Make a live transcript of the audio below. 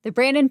The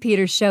Brandon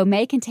Peters Show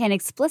may contain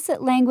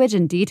explicit language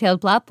and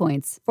detailed plot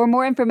points. For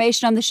more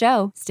information on the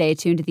show, stay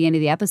tuned to the end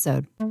of the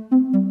episode.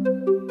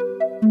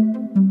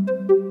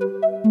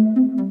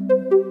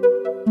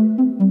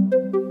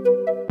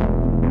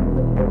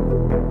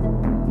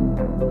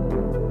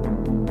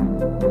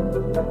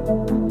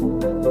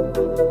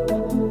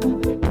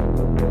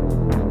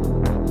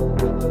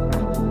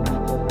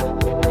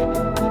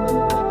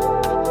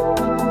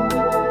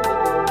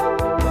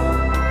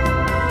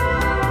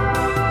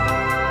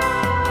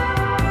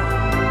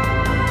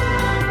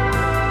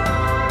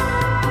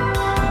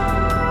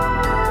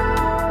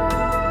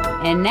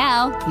 And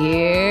now,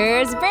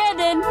 here's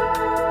Brandon.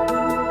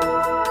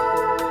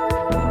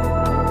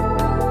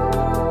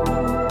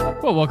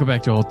 Well, welcome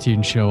back to Old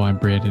Teen Show. I'm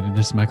Brandon, and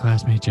this is my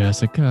classmate,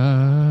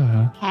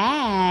 Jessica.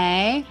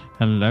 Hey.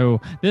 Hello.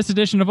 This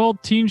edition of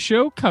Old Teen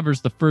Show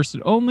covers the first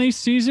and only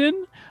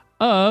season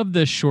of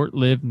the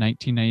short-lived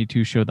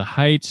 1992 show The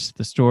Heights,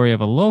 the story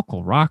of a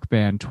local rock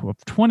band of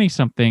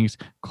 20-somethings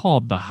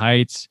called The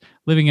Heights,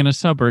 living in a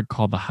suburb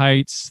called The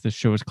Heights. The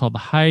show is called The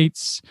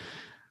Heights.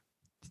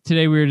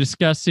 Today we are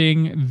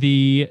discussing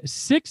the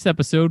 6th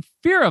episode,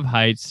 Fear of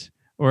Heights,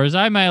 or as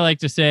I might like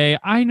to say,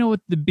 I know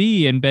what the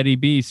B in Betty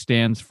B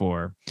stands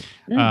for.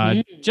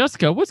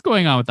 Jessica, what's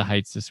going on with The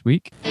Heights this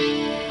week?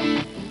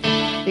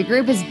 The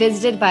group is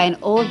visited by an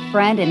old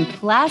friend and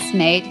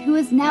classmate who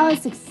is now a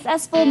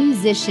successful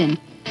musician.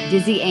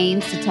 Dizzy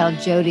aims to tell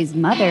Jody's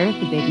mother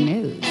the big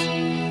news.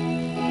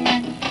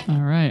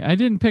 All right. I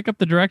didn't pick up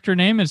the director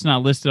name. It's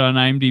not listed on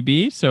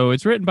IMDb. So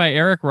it's written by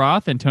Eric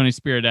Roth and Tony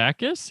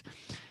Spiridakis.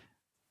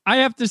 I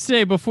have to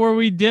say, before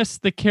we diss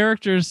the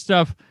characters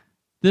stuff,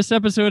 this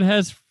episode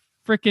has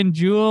frickin'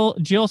 Jill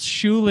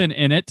Shoelen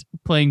in it,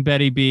 playing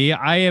Betty B.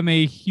 I am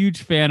a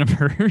huge fan of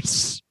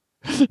hers.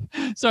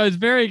 So I was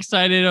very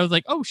excited. I was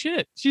like, oh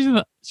shit, she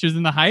was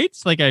in the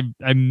Heights? Like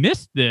I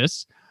missed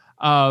this.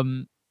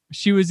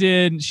 She's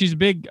a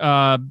big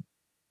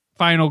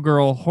final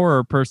girl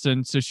horror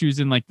person. So she was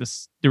in like the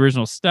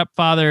original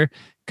Stepfather,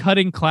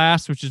 Cutting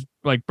Class, which is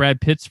like Brad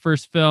Pitt's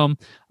first film,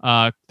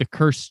 The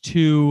Curse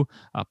 2,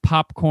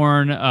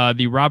 Popcorn,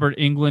 the Robert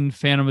Englund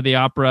Phantom of the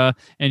Opera,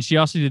 and she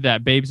also did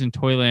that Babes in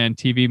Toyland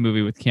TV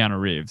movie with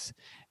Keanu Reeves.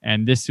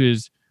 And this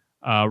was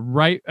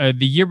the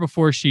year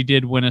before she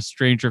did When a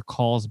Stranger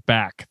Calls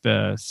Back,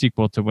 the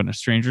sequel to When a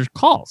Stranger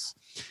Calls.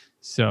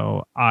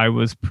 So I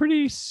was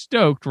pretty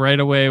stoked right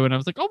away when I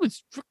was like, oh,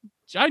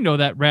 I know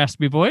that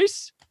raspy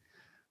voice.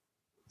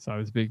 So I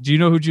was big. Do you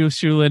know who Jill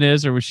Shoelen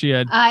is, or was she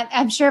at?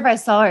 I'm sure if I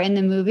saw her in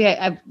the movie,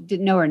 I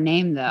didn't know her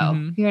name though.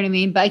 Mm-hmm. You know what I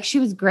mean? But like,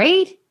 she was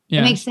great. Yeah.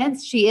 It makes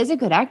sense. She is a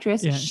good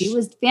actress. Yeah, she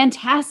was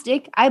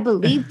fantastic. I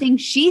believe things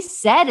she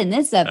said in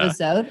this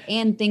episode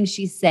and things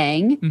she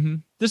sang. Mm-hmm.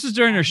 This was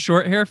during her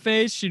short hair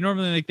phase. She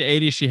normally, like the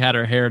 80s, she had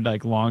her hair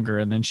like longer,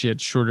 and then she had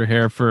shorter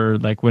hair for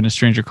like When a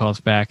Stranger Calls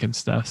Back and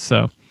stuff.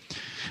 So,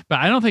 but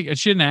I don't think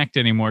she didn't act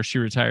anymore. She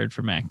retired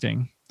from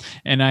acting.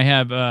 And I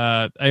have,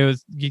 I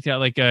was geeked out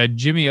like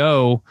Jimmy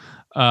O,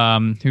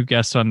 who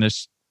guests on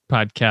this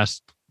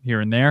podcast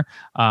here and there.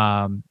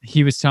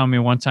 He was telling me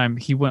one time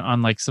he went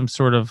on like some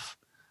sort of,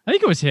 I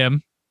think it was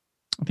him,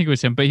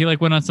 but he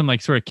like went on some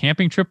like sort of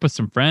camping trip with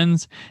some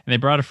friends, and they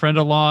brought a friend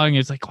along.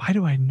 It's like, why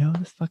do I know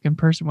this fucking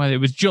person? Why?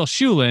 It was Jill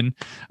Shoelen,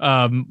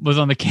 was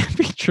on the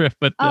camping trip.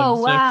 But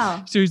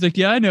wow. So he's like,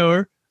 yeah, I know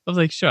her. I was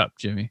like, shut up,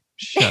 Jimmy.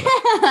 Shut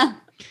up.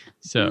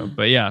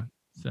 But yeah.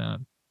 So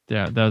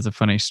yeah, that was a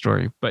funny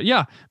story. But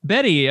yeah,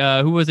 Betty,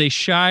 who was a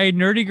shy,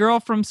 nerdy girl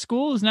from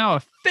school, is now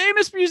a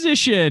famous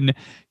musician.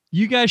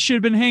 You guys should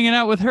have been hanging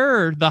out with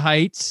her, The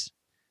Heights,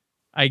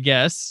 I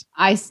guess.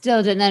 I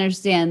still didn't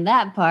understand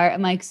that part.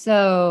 I'm like,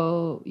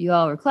 so you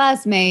all were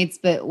classmates,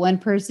 but one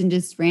person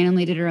just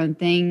randomly did her own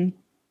thing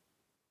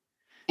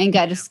and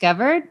got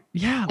discovered?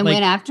 Yeah. And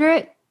went after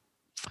it?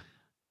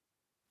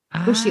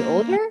 Was she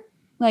older?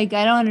 Like,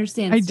 I don't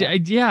understand.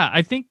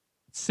 I think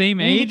same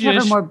age.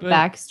 Cover more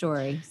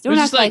backstory. So we're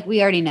not like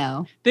we already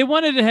know. They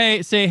wanted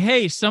to say,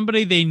 hey,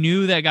 somebody they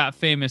knew that got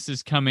famous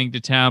is coming to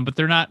town, but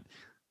they're not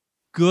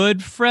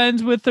good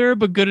friends with her,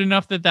 but good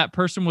enough that that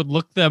person would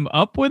look them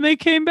up when they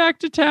came back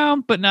to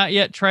town, but not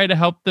yet try to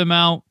help them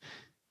out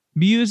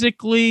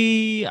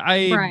musically.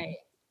 Right.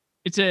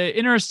 It's an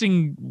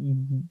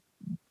interesting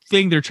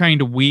thing they're trying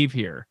to weave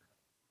here.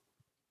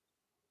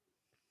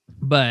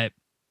 But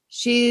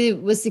she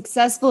was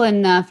successful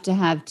enough to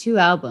have 2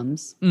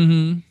 albums.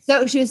 Mm-hmm.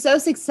 So she was so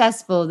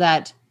successful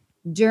that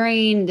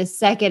during the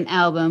second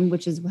album,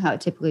 which is how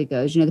it typically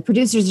goes, the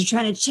producers are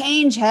trying to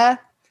change her.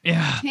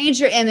 Yeah. Change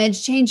her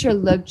image, change her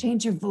look,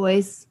 change her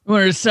voice. We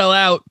want her to sell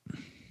out.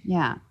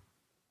 Yeah.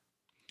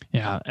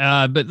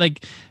 Yeah. But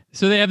like,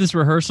 so they have this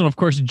rehearsal. Of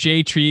course,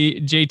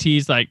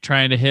 JT's like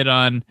trying to hit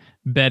on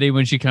Betty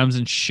when she comes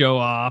and show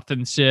off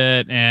and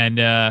shit.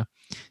 And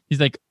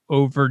he's like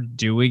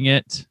overdoing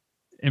it.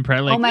 And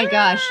probably like, oh my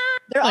gosh.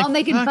 They're all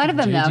making fun of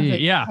him now. Like,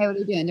 yeah. Hey, what are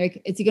you doing?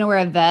 Like, is he going to wear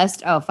a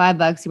vest? Oh,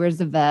 $5. He wears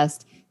the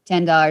vest.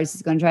 $10.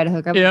 He's going to try to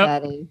hook up with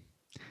Betty.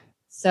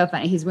 So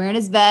funny. He's wearing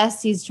his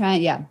vest. He's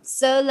trying,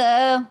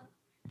 solo.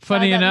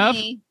 funny enough,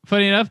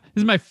 this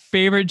is my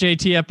favorite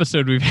JT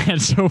episode we've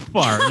had so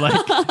far. Like,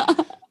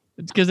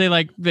 it's because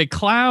they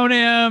clown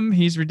him.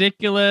 He's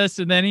ridiculous,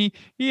 and then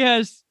he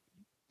has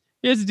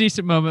a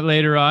decent moment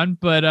later on.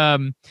 But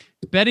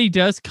Betty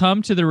does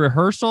come to the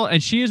rehearsal,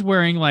 and she is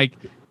wearing like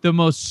the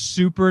most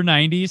super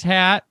 90s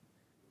hat.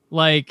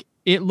 Like,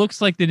 it looks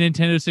like the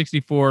Nintendo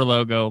 64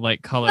 logo,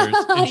 like colors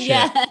and shit.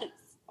 Yes.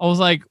 I was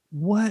like,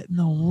 what in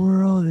the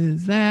world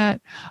is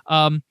that?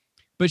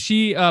 But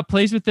she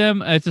plays with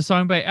them. It's a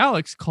song by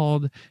Alex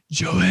called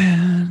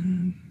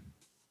Joanne.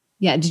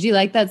 Yeah. Did you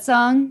like that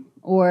song?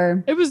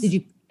 Or it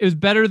was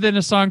better than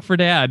a song for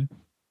Dad.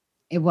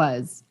 It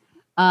was.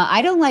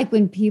 I don't like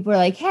when people are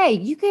like, hey,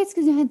 you guys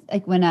can,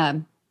 like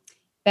when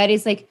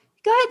Betty's like,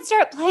 go ahead and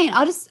start playing.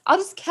 I'll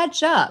just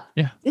catch up.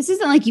 Yeah. This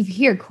isn't like you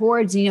hear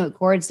chords and you know what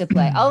chords to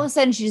play. All of a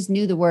sudden she just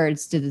knew the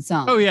words to the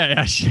song. Oh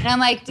yeah. And I'm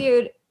like,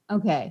 dude,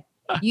 okay.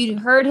 You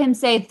heard him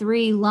say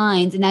 3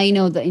 lines and now you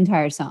know the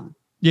entire song.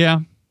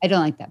 Yeah. I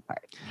don't like that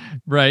part.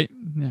 Right.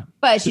 Yeah.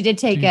 But she did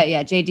take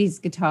JD's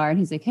guitar and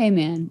he's like, hey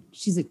man.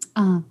 She's like,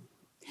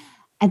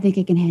 I think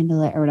I can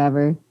handle it or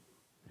whatever.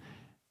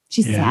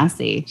 She's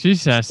sassy.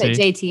 She's sassy. Put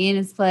JT in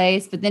his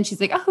place. But then she's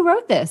like, oh, who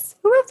wrote this?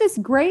 Who wrote this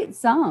great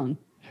song?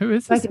 Who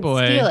is this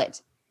boy? Steal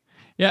it.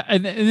 Yeah.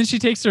 And then she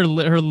takes her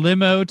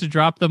limo to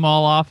drop them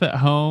all off at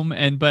home.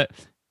 But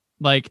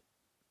like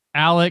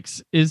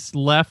Alex is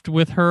left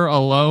with her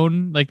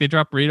alone. Like they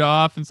drop Rita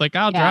off and it's like,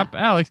 I'll drop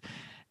Alex.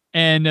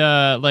 And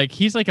like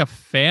he's like a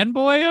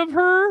fanboy of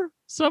her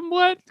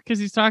somewhat because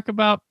he's talking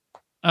about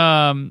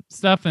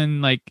stuff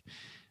and like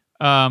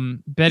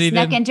Betty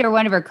snuck into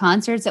one of her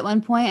concerts at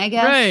one point, I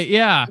guess. Right,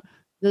 yeah.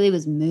 Really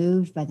was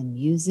moved by the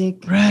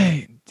music.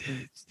 Right.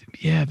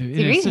 Yeah. Dude,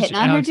 are you hitting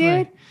on her,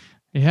 dude?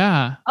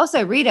 Yeah.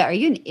 Also, Rita, are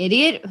you an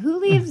idiot? Who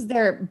leaves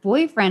their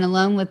boyfriend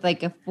alone with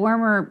like a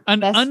former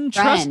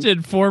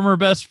untrusted former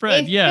best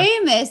friend?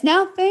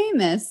 Now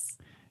famous.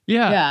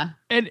 Yeah. Yeah.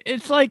 And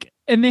it's like,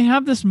 and they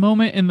have this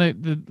moment in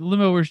the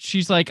limo where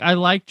she's like, I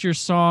liked your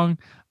song.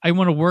 I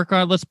want to work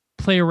on it. Let's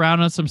play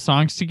around on some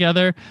songs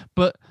together.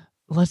 But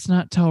let's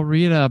not tell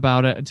Rita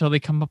about it until they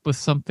come up with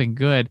something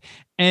good.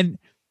 And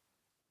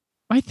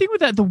my thing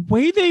with that, the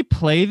way they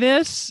play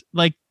this,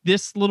 like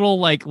this little,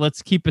 like,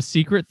 let's keep a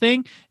secret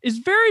thing is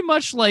very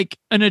much like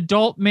an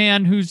adult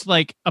man who's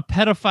like a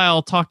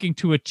pedophile talking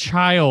to a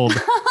child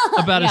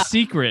about a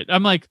secret.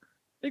 I'm like,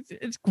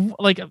 it's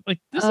like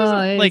this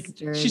isn't like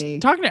dirty.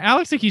 She's talking to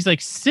Alex like he's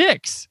like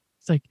 6.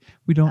 It's like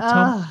we don't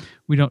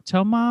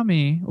tell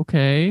mommy.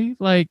 Okay,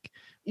 like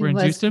we're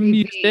gonna do some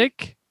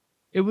music.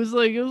 It was a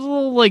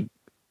little like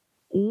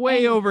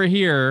way over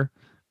here.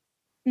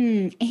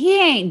 He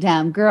ain't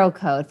dumb. Girl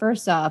code.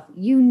 First off,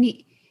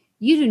 you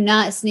do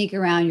not sneak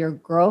around your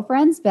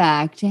girlfriend's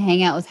back to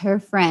hang out with her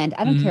friend.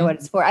 I don't care what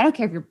it's for. I don't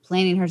care if you're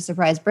planning her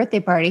surprise birthday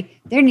party.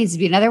 There needs to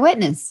be another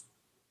witness.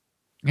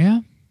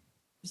 Yeah.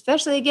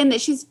 Especially again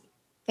that she's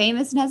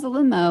famous and has a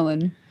limo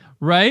and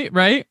right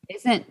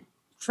isn't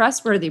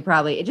trustworthy.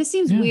 Probably it just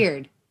seems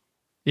weird.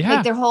 Yeah,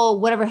 like their whole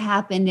whatever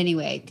happened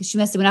anyway because she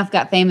must have went off,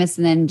 got famous,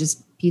 and then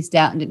just pieced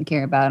out and didn't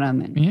care about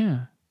him. And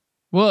yeah,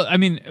 well, I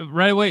mean,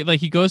 right away, like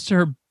he goes to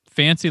her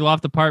fancy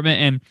loft apartment,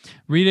 and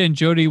Rita and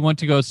Jody want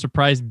to go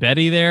surprise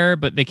Betty there,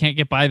 but they can't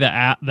get by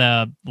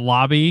the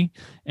lobby,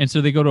 and so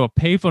they go to a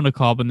payphone to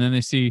call, but then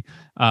they see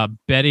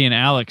Betty and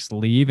Alex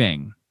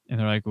leaving. And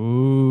they're like,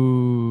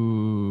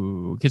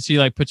 ooh, because she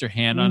like puts her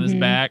hand on his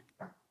back.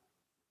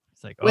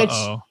 It's like, which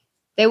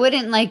they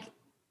wouldn't like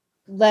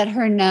let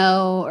her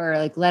know or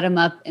like let him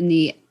up in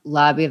the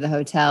lobby of the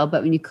hotel.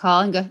 But when you call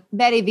and go,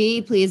 Betty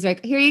B, please,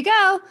 like, here you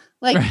go.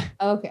 Like,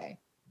 okay.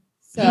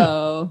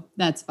 So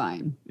that's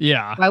fine.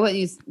 Yeah. Why wouldn't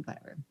you?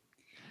 Whatever.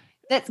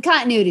 That's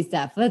continuity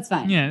stuff. That's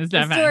fine. Yeah,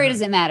 the story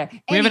doesn't matter.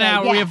 We have an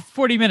hour. Yeah. We have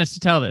 40 minutes to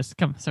tell this.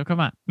 Come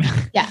on.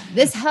 Yeah,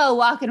 this hoe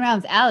walking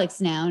around with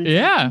Alex now.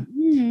 Yeah,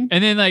 and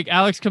then like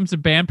Alex comes to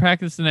band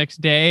practice the next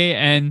day,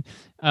 and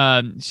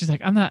she's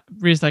like,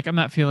 Rita's like, I'm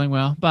not feeling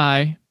well.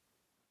 Bye.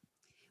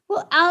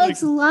 Well,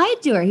 Alex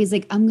lied to her. He's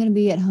like, I'm going to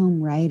be at home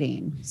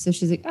writing. So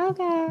she's like,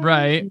 okay.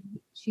 Right.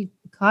 She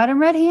caught him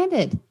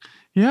red-handed.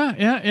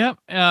 Yeah.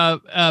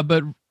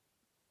 But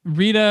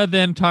Rita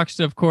then talks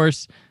to, of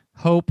course,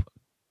 Hope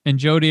and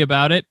Jody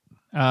about it.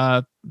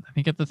 I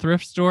think at the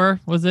thrift store,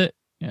 was it?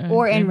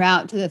 Or en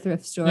route to the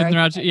thrift store.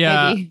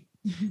 Yeah.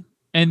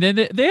 And then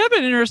they have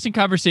an interesting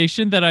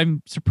conversation that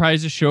I'm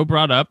surprised the show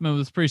brought up, and it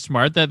was pretty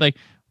smart, that like,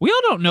 we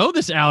all don't know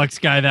this Alex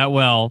guy that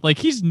well. Like,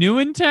 he's new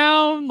in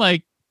town.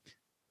 Like,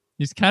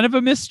 he's kind of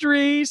a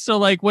mystery. So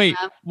like, wait,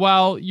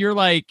 while you're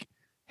like,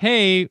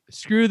 hey,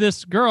 screw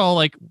this girl,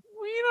 like,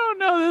 we don't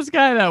know this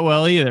guy that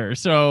well either.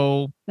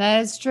 So that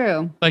is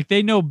true. Like,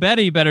 they know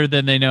Betty better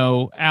than they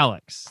know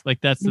Alex.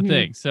 Like, that's the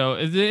thing. So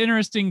it's an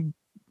interesting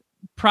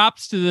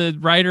props to the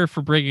writer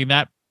for bringing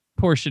that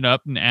portion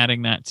up and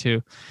adding that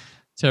to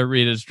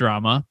Rita's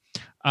drama.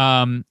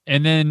 And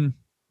then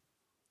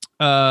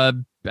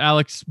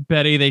Alex,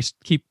 Betty, they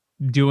keep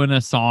doing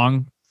a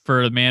song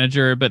for the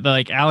manager, but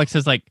like Alex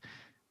has like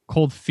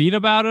cold feet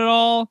about it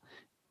all.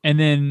 And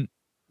then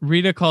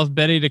Rita calls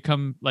Betty to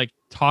come like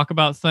talk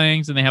about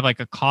things, and they have like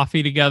a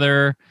coffee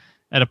together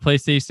at a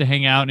place they used to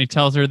hang out. And he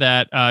tells her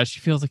that she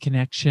feels a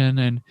connection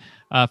and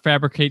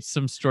fabricates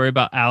some story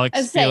about Alex.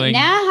 I was saying,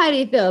 now how do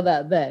you feel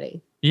about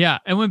Betty? Yeah.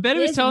 And when Betty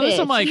was telling us,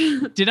 I'm like,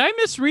 did I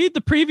misread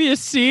the previous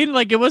scene?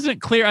 Like, it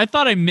wasn't clear. I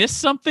thought I missed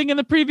something in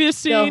the previous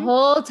scene. The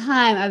whole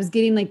time I was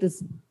getting like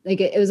this,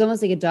 like it was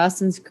almost like a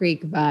Dawson's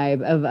Creek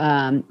vibe of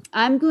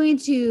I'm going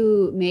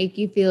to make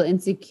you feel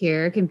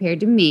insecure compared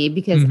to me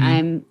because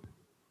I'm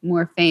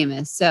more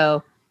famous.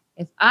 So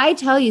if I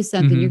tell you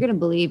something, you're going to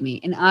believe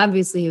me. And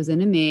obviously he was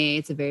into me.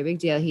 It's a very big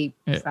deal. He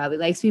probably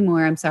likes me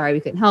more. I'm sorry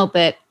we couldn't help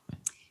it.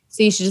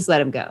 So you should just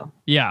let him go.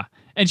 Yeah.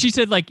 And she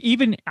said, like,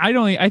 even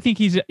I think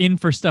he's in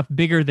for stuff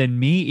bigger than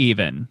me,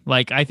 even.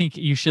 Like, I think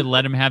you should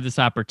let him have this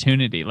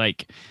opportunity.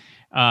 Like,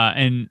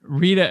 and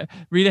Rita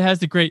has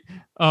the great,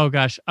 oh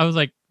gosh, I was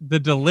like, the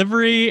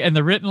delivery and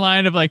the written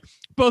line of like,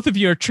 both of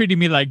you are treating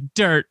me like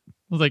dirt. I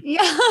was like,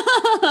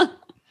 yeah.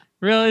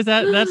 Really?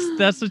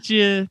 That's what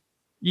you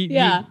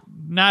you're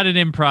not an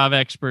improv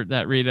expert,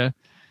 that Rita.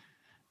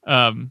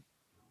 It's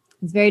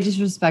very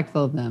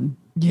disrespectful of them.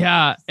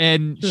 Yeah.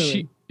 And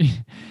truly.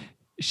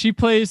 She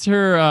plays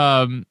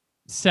her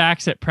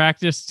sax at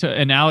practice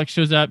and Alex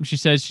shows up and she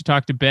says she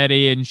talked to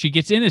Betty and she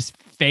gets in his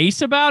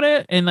face about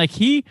it. And like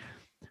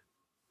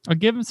I'll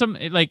give him some,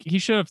 like he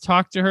should have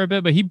talked to her a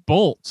bit, but he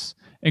bolts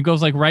and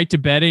goes like right to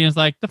Betty and is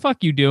like, the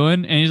fuck you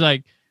doing? And he's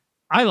like,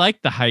 I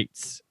like the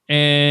heights.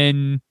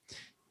 And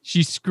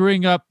she's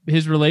screwing up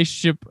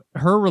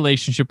her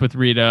relationship with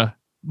Rita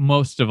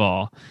most of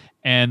all.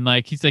 And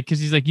like, he's like,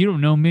 you don't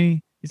know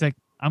me. He's like,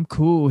 I'm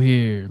cool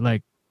here.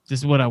 Like, this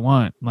is what I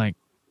want. Like,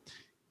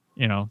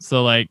 you know,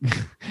 so like,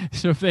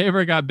 so if they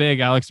ever got big,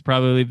 Alex would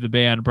probably leave the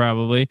band,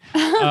 probably.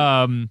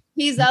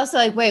 He's also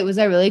like, wait, was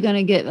I really going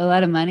to get a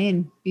lot of money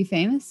and be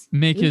famous?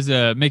 Make his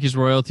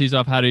royalties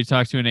off How Do You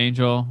Talk to an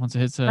Angel once it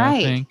hits a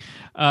thing.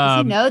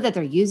 Does he know that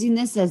they're using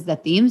this as the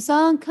theme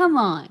song? Come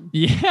on.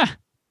 Yeah.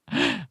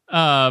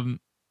 And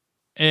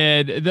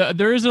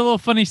there is a little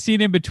funny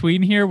scene in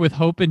between here with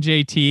Hope and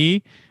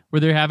JT where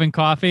they're having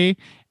coffee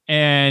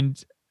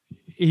and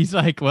he's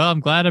like, well, I'm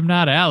glad I'm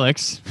not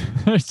Alex.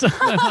 Or something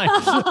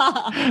like,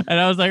 and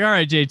I was like, all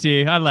right,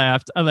 JT, I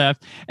laughed.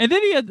 And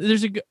then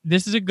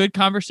this is a good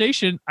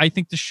conversation. I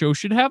think the show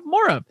should have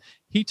more of.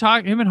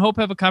 Him and Hope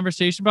have a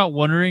conversation about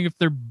wondering if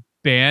their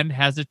band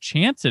has a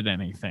chance at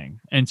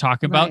anything and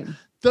talk about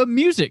the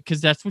music.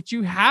 Cause that's what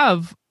you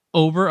have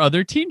over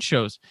other teen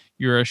shows.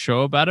 You're a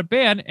show about a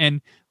band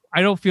and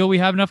I don't feel we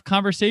have enough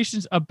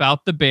conversations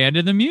about the band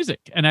and the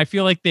music. And I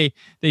feel like they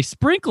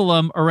sprinkle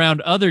them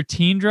around other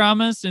teen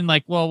dramas and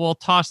like, well, we'll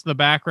toss the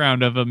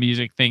background of a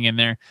music thing in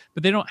there,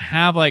 but they don't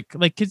have like,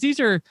 cause these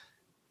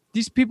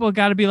people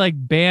got to be like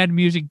band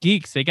music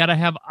geeks. They got to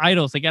have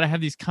idols. They got to have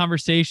these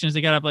conversations.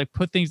 They got to like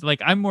put things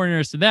like, I'm more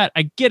interested in that.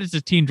 I get it's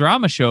a teen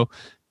drama show,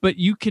 but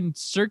you can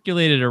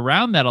circulate it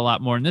around that a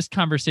lot more. In this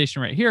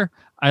conversation right here,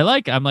 I'm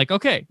like,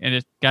 okay. And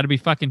it's got to be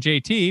fucking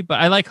JT,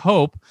 but I like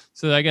Hope.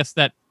 So I guess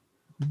that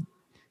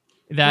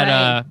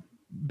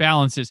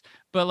balances.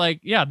 But like,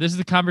 yeah, this is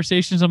the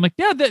conversations. I'm like,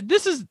 yeah,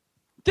 this is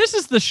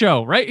the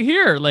show right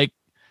here. Like,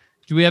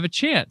 do we have a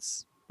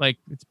chance? Like,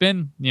 it's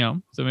been,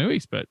 so many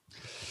weeks, but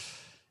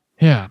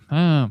yeah.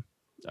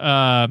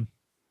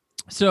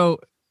 So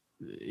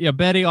yeah,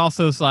 Betty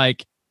also is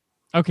like,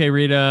 okay,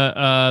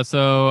 Rita,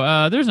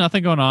 so there's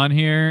nothing going on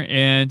here.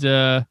 And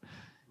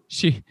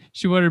she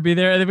wanted to be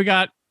there. And then we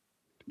got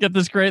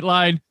this great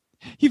line.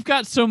 You've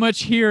got so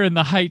much here in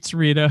the heights,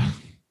 Rita.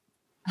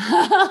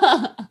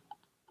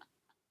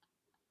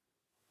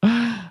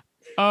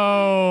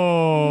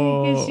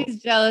 Oh, because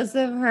she's jealous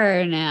of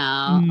her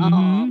now.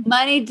 Oh,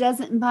 money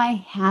doesn't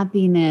buy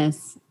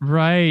happiness,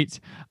 right?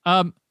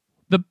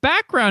 The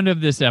background of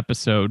this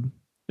episode,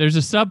 there's a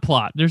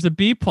subplot, there's a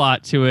B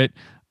plot to it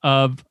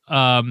of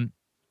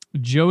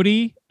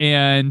Jody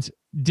and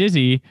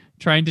Dizzy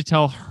trying to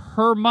tell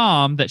her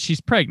mom that she's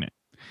pregnant.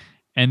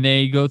 And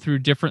they go through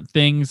different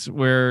things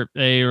where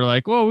they are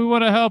like, well, we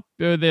want to help.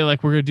 They're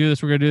like, we're going to do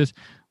this. We're going to do this.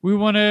 We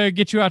want to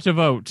get you out to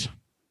vote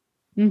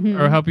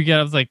or help you get.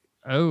 I was like,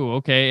 oh,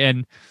 okay.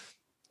 And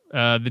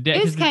the dad.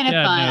 It was kind of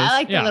fun. I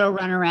like the little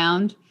run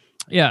around.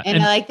 Yeah.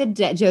 And I like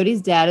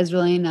Jody's dad is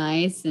really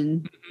nice.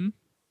 And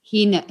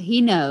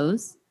he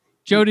knows.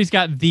 Jody's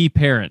got the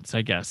parents,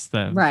 I guess,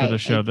 for the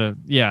show.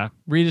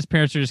 Rita's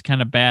parents are just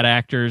kind of bad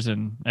actors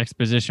and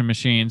exposition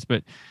machines,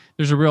 but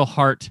there's a real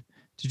heart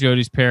to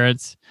Jody's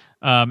parents.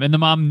 And the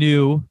mom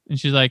knew, and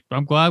she's like,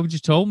 I'm glad you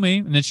told me.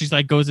 And then she's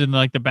like, goes in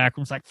like the back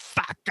room, like,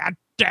 fuck, god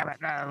damn it.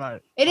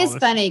 It is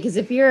funny because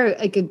if you're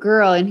like a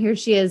girl and here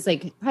she is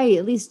like probably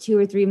at least 2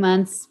 or 3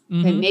 months,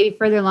 and maybe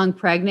further along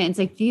pregnant, it's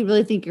like, do you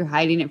really think you're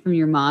hiding it from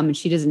your mom? And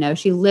she doesn't know.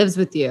 She lives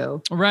with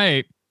you.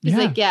 Right. She's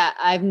like, yeah,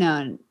 I've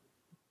noticed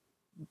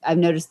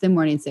the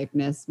morning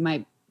sickness.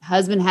 My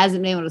husband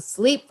hasn't been able to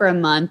sleep for a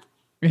month.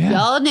 Yeah.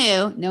 Y'all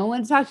knew. No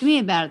one talked to me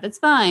about it. That's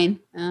fine.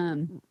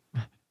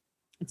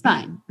 It's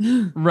fine.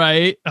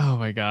 Right. Oh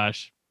my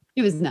gosh.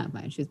 She was not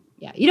fine. She was,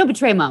 you don't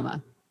betray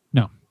mama.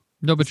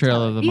 No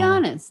betrayal of the mama. Be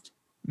honest.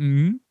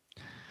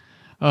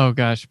 Mm-hmm. Oh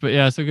gosh, but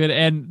yeah, so good.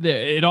 And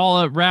it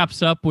all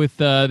wraps up with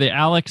the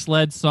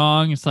Alex-led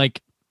song. It's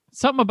like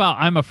something about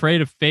 "I'm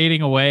Afraid of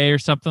Fading Away" or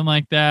something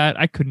like that.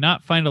 I could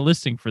not find a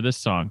listing for this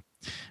song.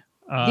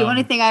 The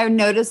only thing I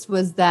noticed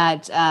was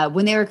that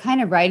when they were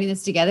kind of writing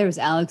this together, it was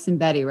Alex and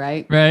Betty,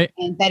 right? Right.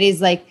 And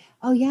Betty's like,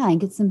 "Oh yeah, and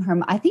get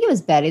some I think it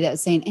was Betty that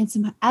was saying,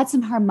 and add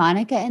some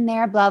harmonica in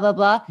there, blah blah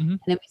blah." Mm-hmm. And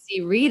then we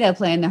see Rita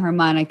playing the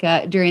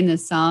harmonica during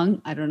this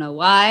song. I don't know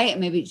why.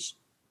 Maybe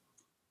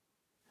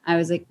I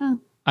was like,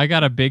 "Oh." I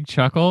got a big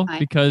chuckle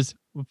because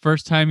the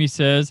first time he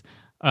says,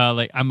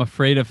 like, "I'm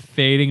afraid of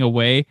fading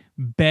away,"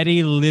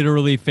 Betty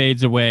literally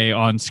fades away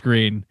on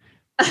screen.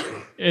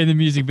 In the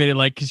music video,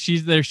 like, cause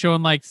they're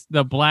showing like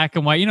the black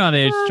and white, you know how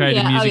they try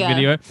to music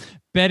video it.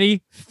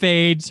 Betty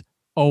fades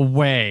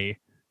away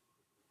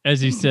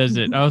as he says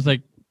it. I was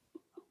like,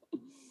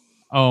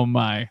 oh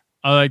my.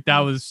 I like that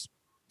was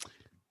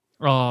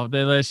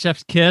the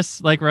chef's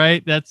kiss, like,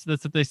 right? That's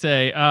what they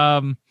say.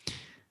 Oh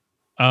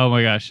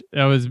my gosh.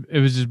 It was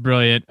just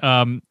brilliant.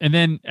 And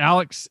then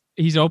Alex,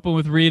 he's open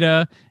with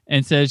Rita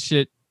and says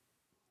shit,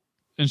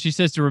 and she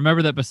says to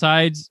remember that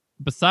besides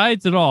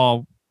it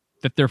all,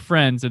 that they're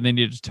friends and they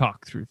need to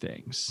talk through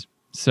things.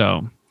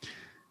 So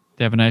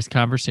they have a nice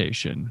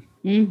conversation.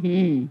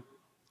 Mm-hmm.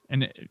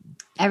 And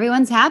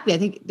everyone's happy. I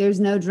think there's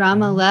no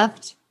drama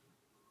left.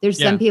 There's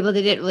some people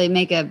that didn't really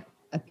make a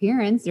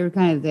appearance. They were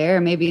kind of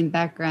there, maybe in the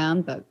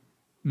background, but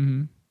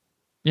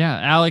yeah,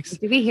 Alex.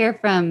 Did we hear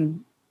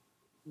from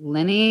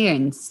Lenny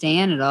and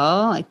Stan at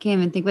all? I can't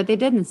even think what they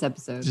did in this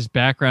episode. Just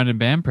background and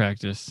band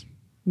practice.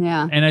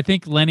 Yeah. And I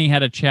think Lenny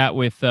had a chat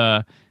with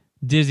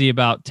Dizzy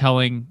about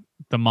telling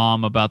the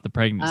mom about the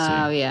pregnancy.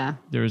 Oh yeah,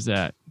 there was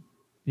that.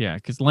 Yeah,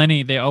 because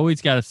Lenny, they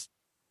always got to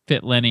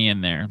fit Lenny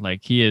in there.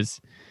 Like he's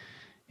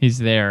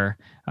there.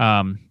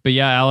 But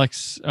yeah,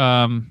 Alex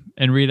and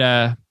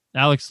Rita.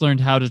 Alex learned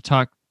how to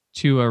talk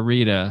to a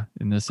Rita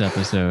in this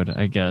episode,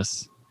 I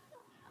guess.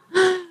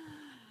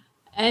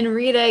 And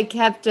Rita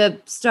kept a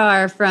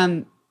star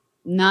from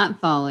not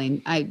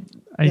falling.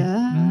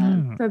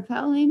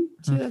 Propelling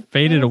to a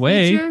faded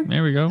away. Future?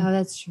 There we go. Oh,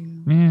 that's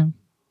true. Yeah.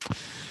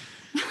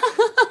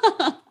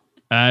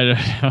 I don't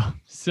know.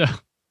 So,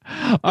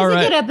 all right. It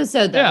was a good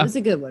episode, though. Yeah. It was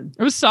a good one.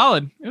 It was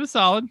solid.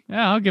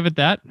 Yeah, I'll give it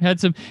that. Had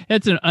some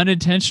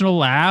unintentional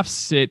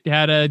laughs. It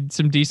had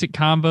some decent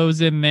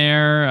combos in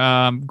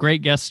there.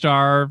 Great guest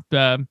star.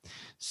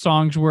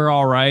 Songs were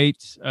all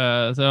right.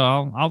 So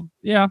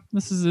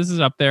this is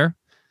up there.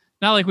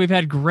 Not like we've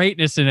had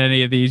greatness in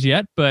any of these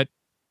yet, but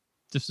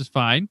this is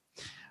fine.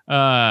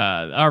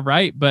 All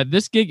right, but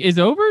this gig is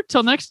over.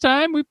 Till next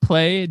time we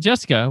play.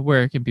 Jessica,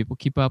 where can people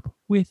keep up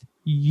with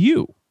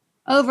you?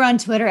 Over on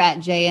Twitter at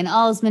JN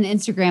Alsman.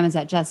 Instagram is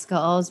at Jessica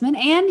Alsman.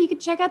 And you can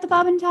check out the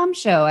Bob and Tom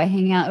Show. I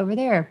hang out over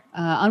there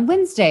on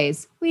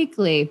Wednesdays,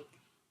 weekly.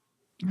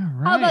 All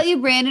right. How about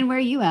you, Brandon? Where are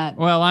you at?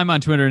 Well, I'm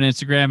on Twitter and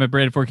Instagram at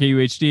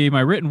Brandon4KUHD.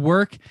 My written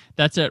work,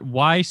 that's at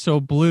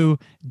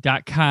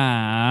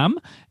whysoblue.com.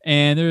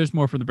 And there's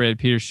more from the Brandon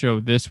Peters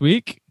Show this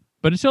week.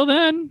 But until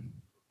then...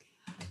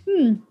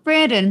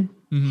 Brandon,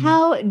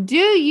 how do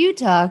you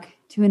talk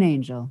to an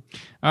angel?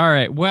 All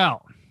right.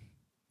 Well,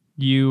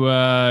 you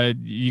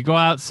go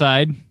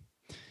outside,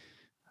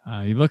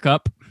 you look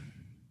up,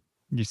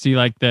 you see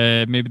like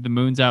maybe the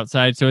moon's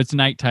outside. So it's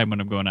nighttime when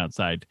I'm going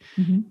outside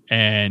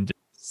and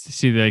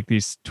see like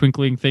these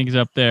twinkling things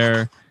up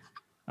there.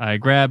 I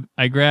grab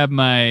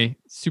my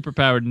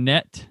superpowered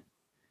net,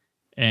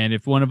 and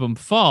if one of them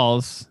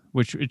falls,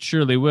 which it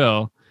surely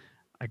will,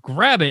 I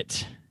grab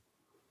it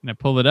and I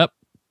pull it up.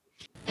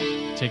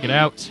 Take it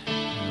out,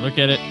 and look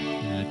at it,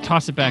 and I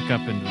toss it back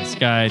up into the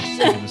sky, just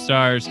look at the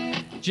stars,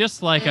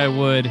 just like I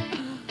would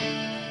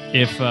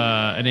if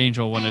an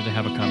angel wanted to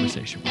have a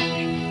conversation with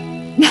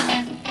me.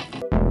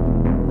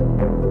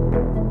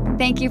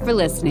 Thank you for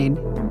listening.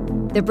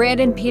 The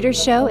Brandon Peters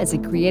Show is a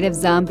Creative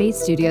Zombie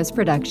Studios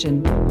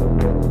production.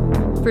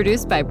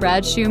 Produced by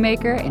Brad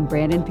Shoemaker and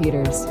Brandon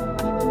Peters.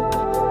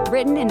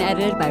 Written and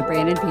edited by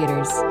Brandon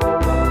Peters.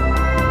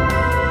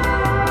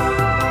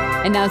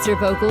 Announcer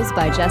vocals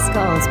by Jessica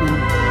Alsman.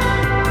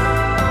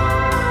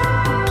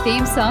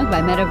 Theme song by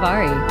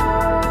Metavari.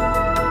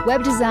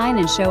 Web design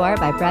and show art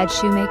by Brad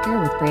Shoemaker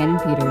with Brandon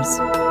Peters.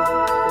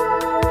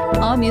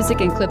 All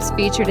music and clips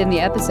featured in the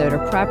episode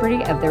are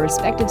property of their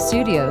respective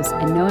studios,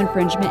 and no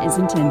infringement is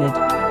intended.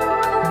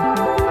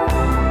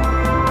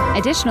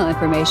 Additional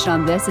information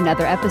on this and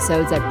other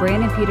episodes at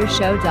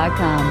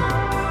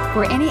BrandonPetersShow.com.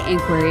 For any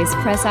inquiries,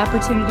 press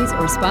opportunities,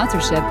 or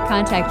sponsorship,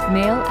 contact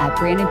mail at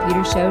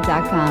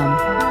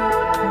BrandonPetersShow.com.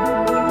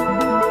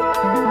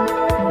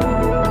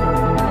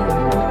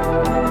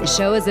 The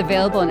show is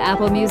available on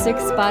Apple Music,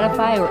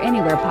 Spotify, or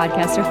anywhere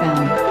podcasts are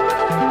found.